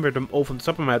remember them all from the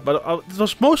top of my head, but it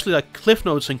was mostly like cliff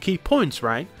notes and key points,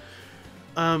 right?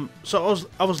 So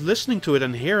I was listening to it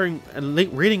and hearing and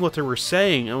reading what they were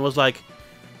saying, and was like,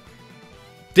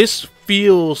 this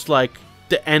feels like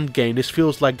the end game. This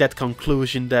feels like that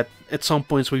conclusion that at some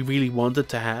points we really wanted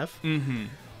to have. And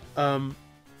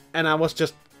I was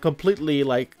just completely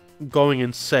like going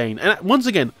insane. And once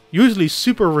again, usually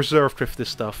super reserved with this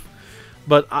stuff,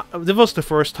 but this was the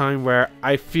first time where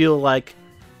I feel like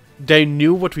they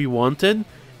knew what we wanted,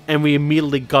 and we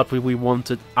immediately got what we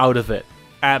wanted out of it.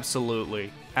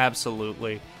 Absolutely.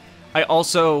 Absolutely. I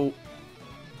also...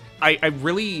 I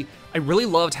really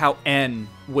loved how N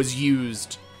was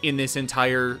used in this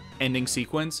entire ending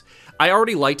sequence. I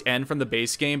already liked N from the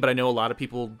base game, but I know a lot of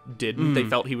people didn't. They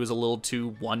felt he was a little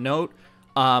too one-note.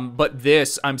 But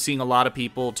this, I'm seeing a lot of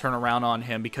people turn around on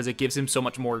him because it gives him so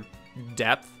much more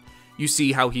depth. You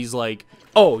see how he's like...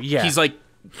 Oh, yeah. He's like...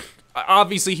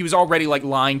 Obviously, he was already, like,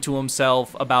 lying to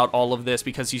himself about all of this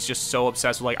because he's just so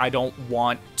obsessed with, like, I don't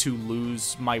want to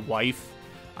lose my wife.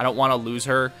 I don't want to lose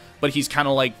her. But he's kind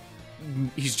of, like,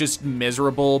 he's just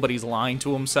miserable, but he's lying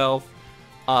to himself.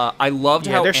 I loved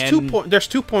how there's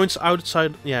 2 points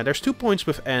outside. Yeah, there's 2 points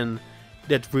with N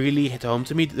that really hit home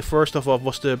to me. The first of all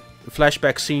was the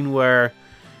flashback scene where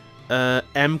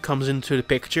M comes into the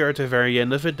picture at the very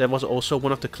end of it. That was also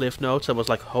one of the cliff notes. I was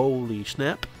like, holy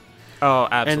snap. Oh,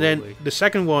 absolutely. And then the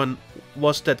second one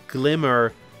was that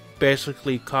Glimmer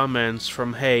basically comments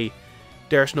from, hey,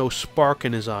 there's no spark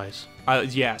in his eyes.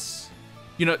 Yes.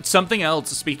 You know, something else,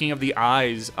 speaking of the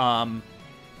eyes,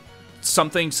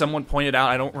 something someone pointed out,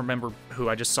 I don't remember who,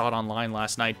 I just saw it online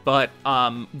last night, but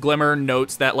Glimmer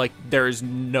notes that, like, there's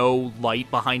no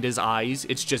light behind his eyes.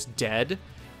 It's just dead.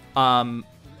 Yeah,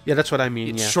 that's what I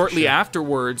mean. Yeah, shortly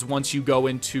afterwards, once you get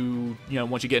into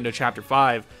chapter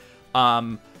 5,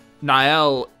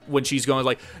 Niall, when she's going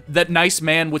like, that nice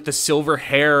man with the silver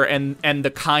hair and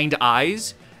the kind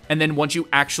eyes, and then once you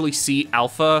actually see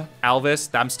Alvis,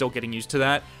 I'm still getting used to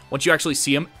that. Once you actually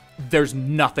see him, there's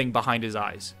nothing behind his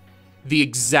eyes. The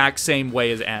exact same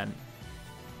way as N.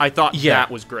 I thought that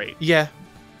was great. Yeah.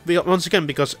 Once again,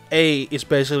 because A is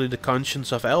basically the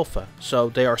conscience of Alpha, so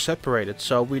they are separated.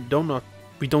 So we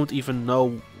don't even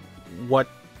know what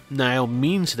Niall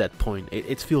means at that point.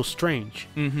 It feels strange.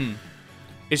 Mm-hmm.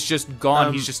 It's just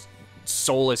gone. He's just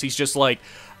soulless. He's just like,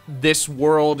 this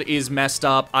world is messed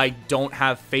up. I don't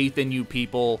have faith in you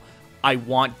people. I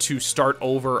want to start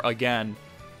over again.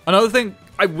 Another thing,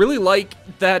 I really like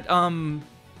that, Alvis,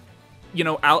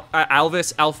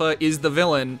 Alpha, is the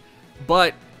villain,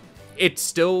 but it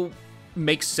still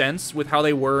makes sense with how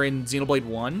they were in Xenoblade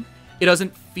 1. It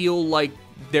doesn't feel like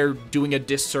they're doing a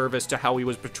disservice to how he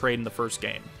was portrayed in the first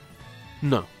game.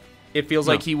 No. It feels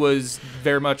like he was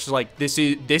very much like, this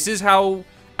is how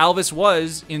Alvis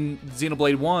was in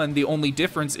Xenoblade 1. The only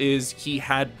difference is he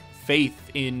had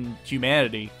faith in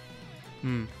humanity.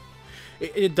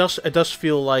 It does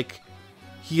feel like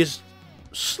he is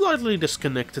slightly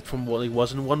disconnected from what he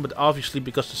was in 1, but obviously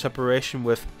because the separation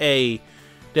with A,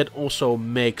 that also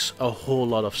makes a whole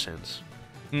lot of sense.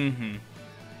 I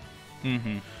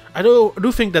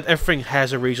do think that everything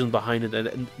has a reason behind it,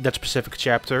 and that specific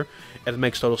chapter, and it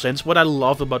makes total sense. What I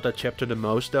love about that chapter the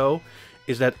most, though,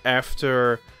 is that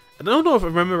after... I don't know if I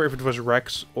remember if it was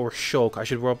Rex or Shulk. I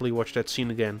should probably watch that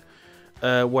scene again.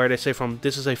 Where they say from,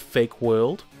 this is a fake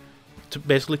world,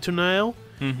 basically to Niall.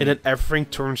 And then everything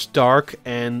turns dark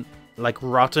and like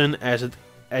rotten as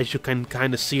you can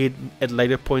kind of see it at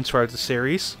later points throughout the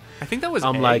series. I think that was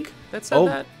that said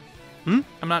that.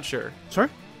 I'm not sure. Sorry?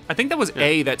 I think that was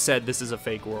A that said this is a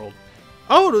fake world.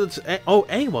 Oh,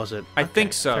 A was it? I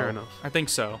think so. Fair enough. I think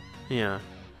so. Yeah.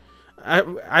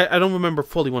 I don't remember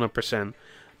fully 100%,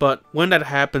 but when that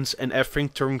happens and everything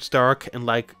turns dark and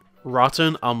like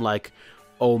rotten, I'm like,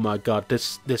 oh my god,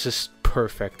 this is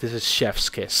perfect. This is chef's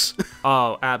kiss.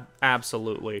 Oh,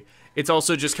 absolutely. It's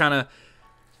also just kind of,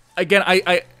 again,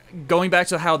 I going back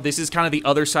to how this is kind of the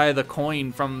other side of the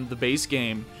coin from the base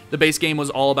game. The base game was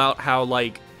all about how,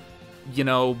 like, you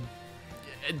know,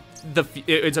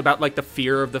 it's about like the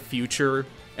fear of the future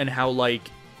and how like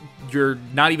you're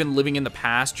not even living in the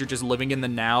past, you're just living in the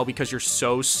now because you're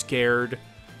so scared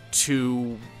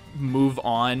to move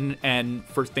on and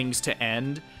for things to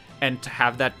end and to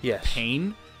have that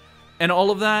pain and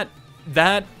all of that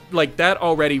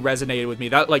already resonated with me.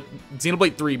 That, like,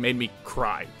 Xenoblade 3 made me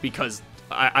cry because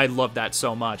I love that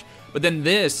so much. But then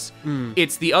this,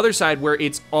 it's the other side where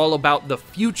it's all about the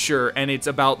future and it's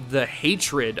about the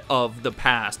hatred of the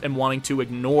past and wanting to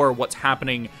ignore what's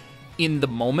happening in the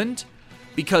moment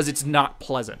because it's not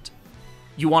pleasant.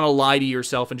 You want to lie to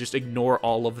yourself and just ignore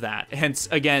all of that. Hence,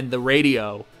 again, the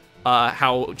radio,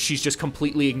 how she's just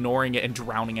completely ignoring it and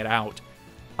drowning it out.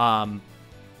 I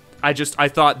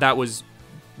thought that was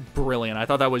brilliant. I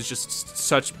thought that was just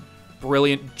such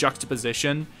brilliant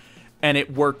juxtaposition, and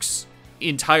it works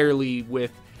entirely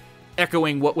with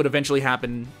echoing what would eventually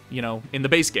happen, you know, in the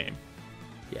base game.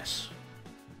 Yes.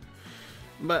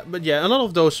 But yeah, a lot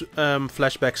of those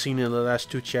flashback scenes in the last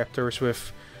 2 chapters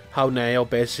with how Niall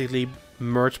basically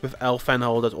merged with Alpha and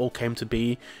how that all came to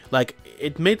be, like,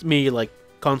 it made me like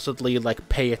constantly like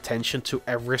pay attention to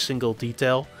every single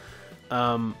detail.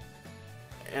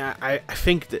 I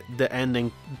think the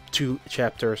ending 2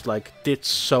 chapters like did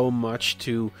so much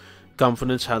to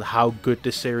confidence how good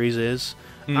this series is.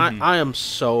 I am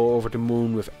so over the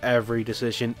moon with every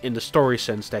decision in the story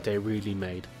sense that they really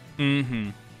made.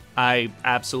 I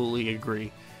absolutely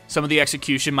agree. Some of the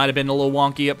execution might have been a little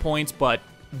wonky at points, but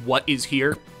what is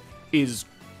here is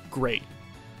great.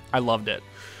 I loved it.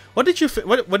 What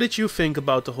did you think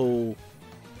about the whole?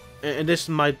 And this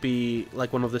might be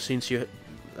like one of the scenes you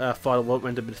thought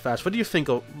went a bit fast. What do you think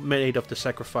made of the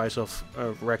sacrifice of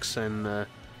Rex and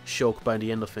Shulk by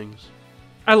the end of things?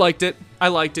 I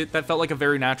liked it. That felt like a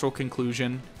very natural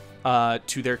conclusion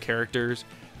to their characters.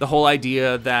 The whole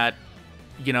idea that,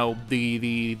 you know,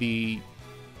 the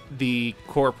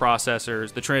core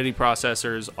processors, the Trinity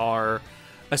processors, are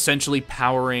essentially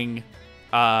powering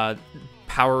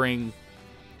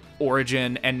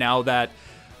Origin, and now that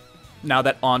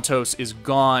Ontos is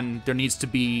gone, there needs to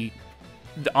be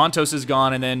the Ontos is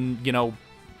gone, and then, you know,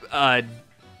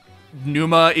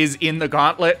 Numa is in the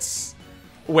gauntlets,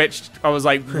 which I was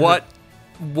like, what?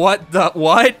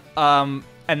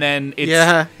 And then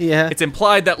it's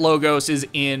implied that Logos is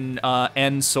in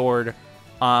End Sword.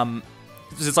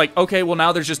 It's like, okay, well,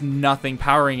 now there's just nothing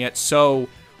powering it, so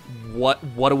what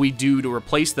do we do to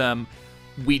replace them?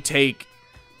 We take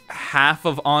half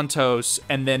of Ontos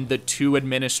and then the 2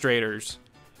 administrators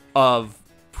of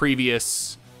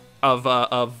previous of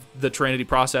the Trinity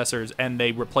processors, and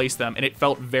they replace them, and it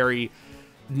felt very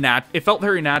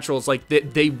natural. It's like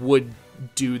they would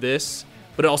do this,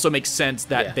 but it also makes sense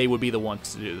that they would be the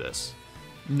ones to do this.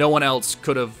 No one else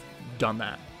could have done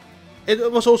that.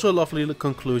 It was also a lovely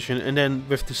conclusion, and then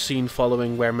with the scene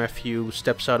following where Matthew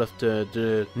steps out of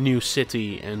the new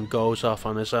city and goes off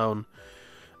on his own,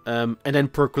 and then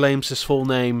proclaims his full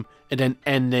name, and then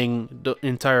ending the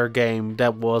entire game.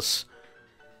 That was,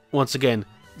 once again,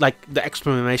 like the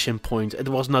exclamation point. It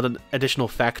was not an additional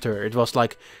factor. It was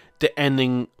like the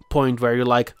ending point where you're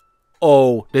like,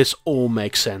 oh, this all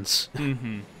makes sense.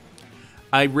 Mm-hmm.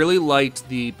 I really liked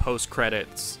the post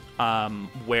credits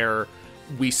where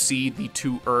we see the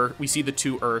two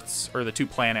Earths, or the 2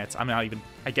 planets.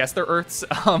 I guess they're Earths.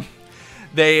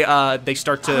 They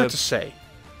start to say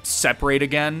separate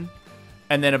again,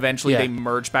 and then eventually they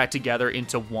merge back together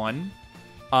into one.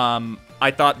 I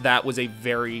thought that was a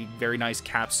very, very nice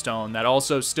capstone that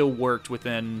also still worked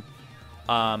within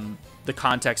the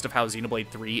context of how Xenoblade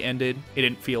 3 ended. It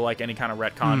didn't feel like any kind of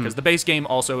retcon, because the base game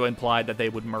also implied that they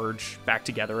would merge back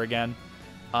together again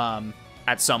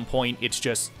at some point. It's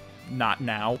just not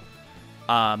now.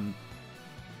 And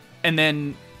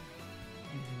then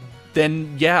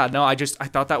I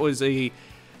thought that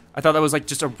was like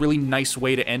just a really nice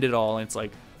way to end it all. And it's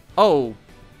like, oh,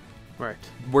 right,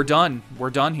 we're done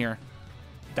here.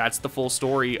 That's the full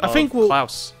story of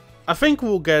Klaus. I think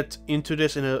we'll get into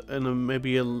this in a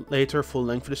maybe a later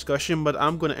full-length discussion, but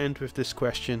I'm going to end with this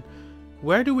question.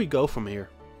 Where do we go from here?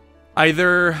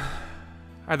 Either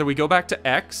we go back to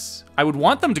X. I would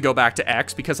want them to go back to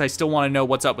X, because I still want to know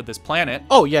what's up with this planet.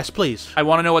 Oh, yes, please. I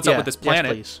want to know what's up with this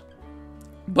planet. Yes, please.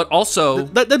 But also,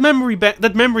 that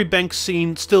memory bank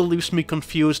scene still leaves me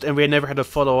confused, and we never had a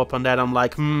follow-up on that. I'm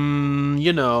like,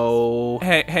 you know.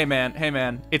 Hey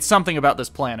man, it's something about this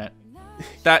planet.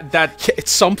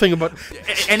 It's something about.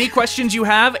 Any questions you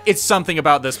have? It's something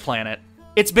about this planet.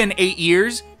 It's been 8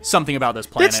 years. Something about this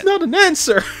planet. That's not an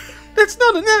answer. That's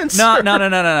not an answer.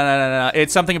 No.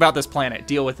 It's something about this planet.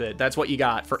 Deal with it. That's what you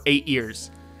got for 8 years.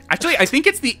 Actually, I think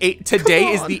it's today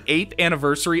is the 8th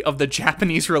anniversary of the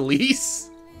Japanese release.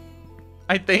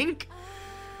 I think.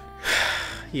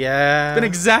 Yeah. It's been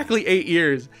exactly 8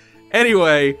 years.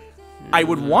 Anyway, I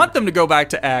would want them to go back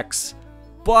to X,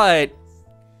 but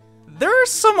there are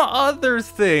some other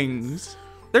things.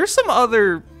 There's some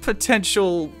other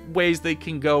potential ways they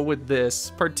can go with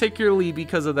this, particularly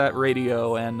because of that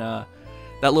radio and that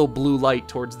little blue light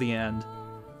towards the end.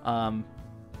 I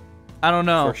don't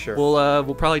know. For sure.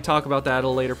 We'll probably talk about that at a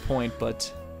later point,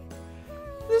 but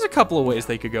there's a couple of ways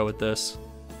they could go with this.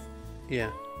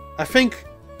 Yeah. I think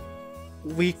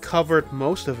we covered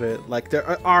most of it. Like, there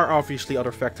are obviously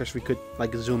other factors we could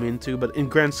like zoom into, but in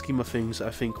grand scheme of things, I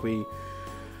think we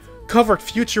covered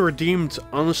Future Redeemed,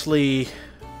 honestly,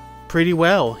 pretty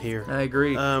well here. I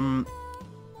agree.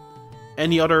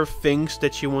 Any other things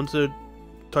that you want to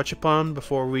touch upon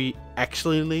before we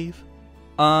actually leave?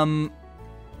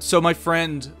 So my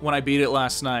friend, when I beat it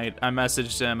last night, I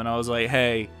messaged him and I was like,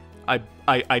 hey,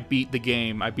 I beat the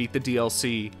game. I beat the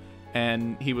DLC.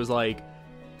 And he was like,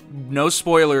 no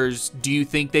spoilers. Do you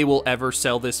think they will ever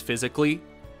sell this physically?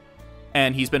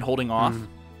 And he's been holding off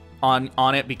on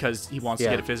it because he wants to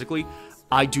get it physically.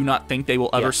 I do not think they will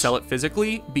ever sell it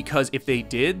physically, because if they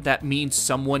did, that means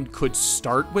someone could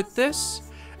start with this,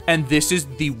 and this is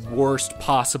the worst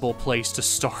possible place to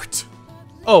start.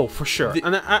 Oh, for sure.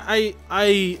 And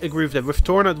I agree with that. With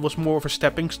Torna, it was more of a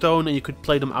stepping stone, and you could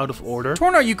play them out of order.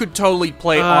 Torna, you could totally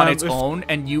play on its own,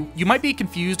 and you might be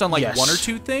confused on like one or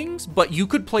two things, but you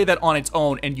could play that on its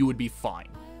own, and you would be fine.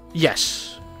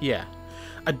 Yes. Yeah.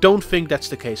 I don't think that's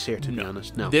the case here, to be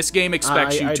honest. No. This game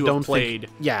expects you to have played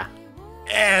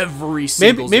every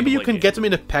single Maybe you can game. get them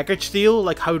in a package deal,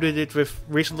 like how they did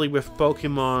recently with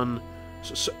Pokemon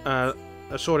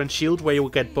a Sword and Shield where you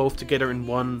would get both together in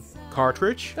one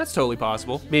cartridge. That's totally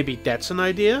possible. Maybe that's an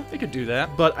idea. They could do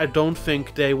that. But I don't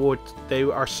think they would. They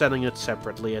are selling it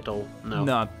separately at all. No.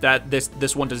 No,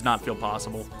 this one does not feel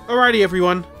possible. Alrighty,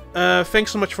 everyone.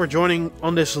 Thanks so much for joining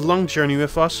on this long journey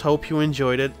with us. Hope you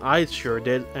enjoyed it. I sure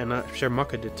did, and I'm sure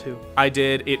Macca did too. I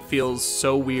did. It feels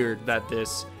so weird that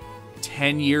this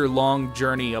 10-year-long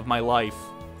journey of my life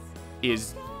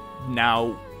is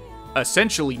now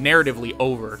essentially narratively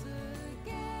over.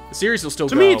 The series will still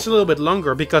go. To me, it's a little bit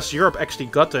longer because Europe actually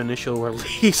got the initial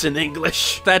release in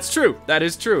English. That's true. That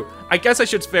is true. I guess I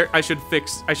should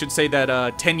say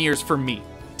that 10 years for me.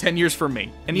 10 years for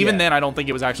me. And even then, I don't think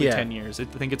it was actually 10 years. I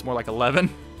think it's more like 11.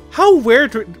 How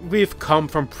weird we've come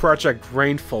from Project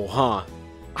Rainfall, huh?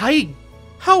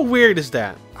 How weird is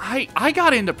that? I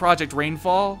got into Project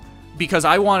Rainfall because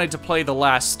I wanted to play the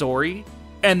last story.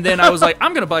 And then I was like,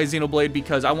 I'm going to buy Xenoblade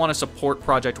because I want to support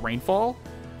Project Rainfall.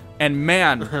 And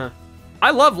man,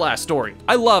 I love Last Story.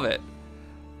 I love it.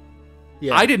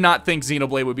 Yeah. I did not think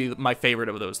Xenoblade would be my favorite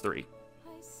of those three.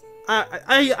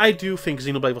 I do think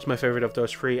Xenoblade was my favorite of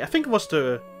those three. I think it was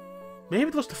maybe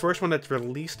it was the first one that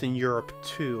released in Europe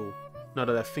too, now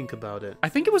that I think about it. I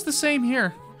think it was the same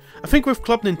here. I think with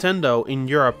Club Nintendo in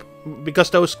Europe, because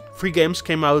those three games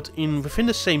came out within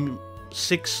the same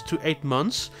 6 to 8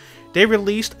 months, they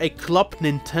released a Club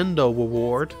Nintendo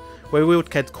award where we would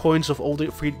get coins of all the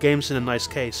free games in a nice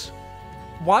case.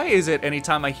 Why is it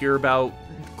anytime I hear about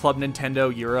Club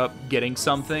Nintendo Europe getting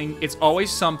something, it's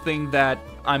always something that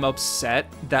I'm upset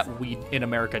that we in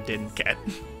America didn't get?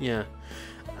 Yeah.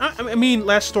 I mean,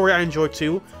 Last Story I enjoyed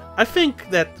too. I think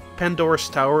that Pandora's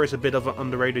Tower is a bit of an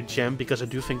underrated gem because I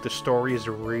do think the story is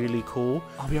really cool.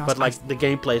 I'll be honest, but like the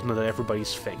gameplay is not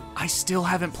everybody's thing. I still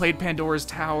haven't played Pandora's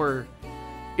Tower.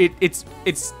 It's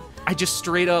I just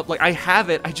straight up, like, I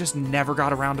have it, I just never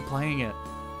got around to playing it.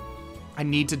 I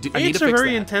need to fix that. It's a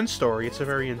very intense story. It's a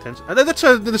very intense... That's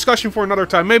a discussion for another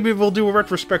time. Maybe we'll do a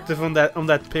retrospective on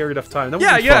that period of time. That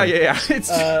would be fun. Yeah.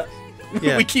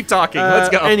 It's, we keep talking. Let's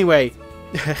go. Anyway.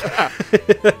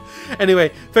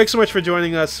 Anyway, thanks so much for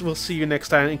joining us. We'll see you next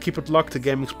time, and keep it locked to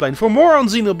GameXplain for more on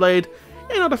Xenoblade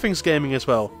and other things gaming as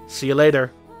well. See you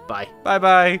later. Bye.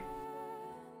 Bye-bye.